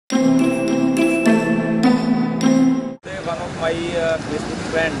One of my Facebook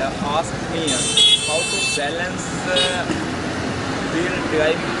friend asked me how to balance while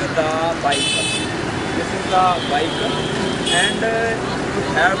driving the bike. This is the bike, and you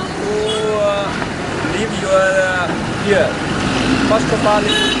have to leave your fear. First of all,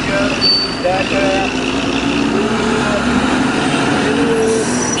 you fear that you will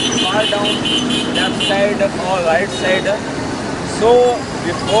fall down left side or right side. So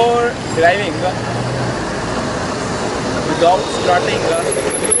before driving, without starting,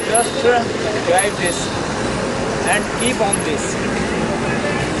 just drive this and keep on this,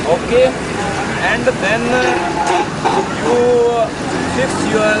 okay, and then you fix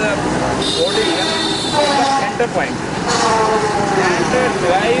your body on the center point and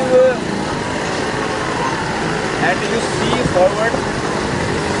drive, and you see forward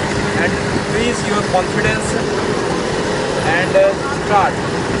and increase your confidence and start.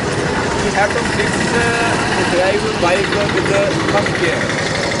 You have to fix to drive bike with the first gear.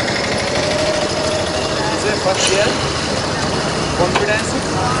 Say first gear, confidence,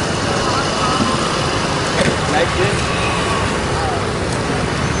 like this.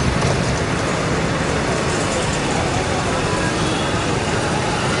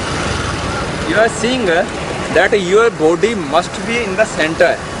 You are seeing that your body must be in the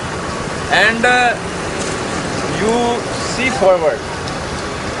center, and you see forward,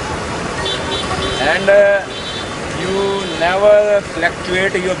 and you never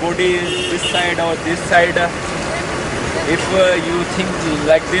fluctuate your body this side or this side. If you think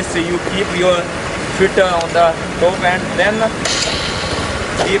like this, you keep your feet on the top and then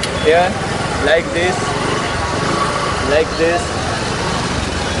keep here like this, like this.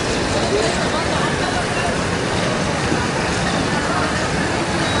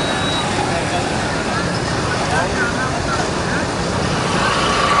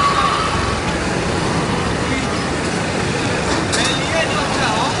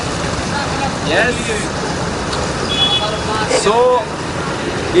 Yes. So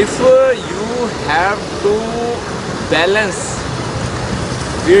if you have to balance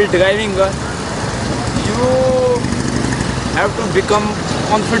while driving, you have to become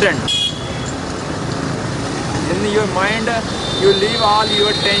confident. In your mind, you leave all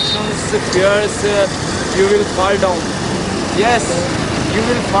your tensions, fears, you will fall down. Yes, you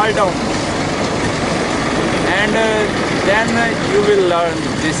will fall down. And then you will learn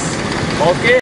this. Okay.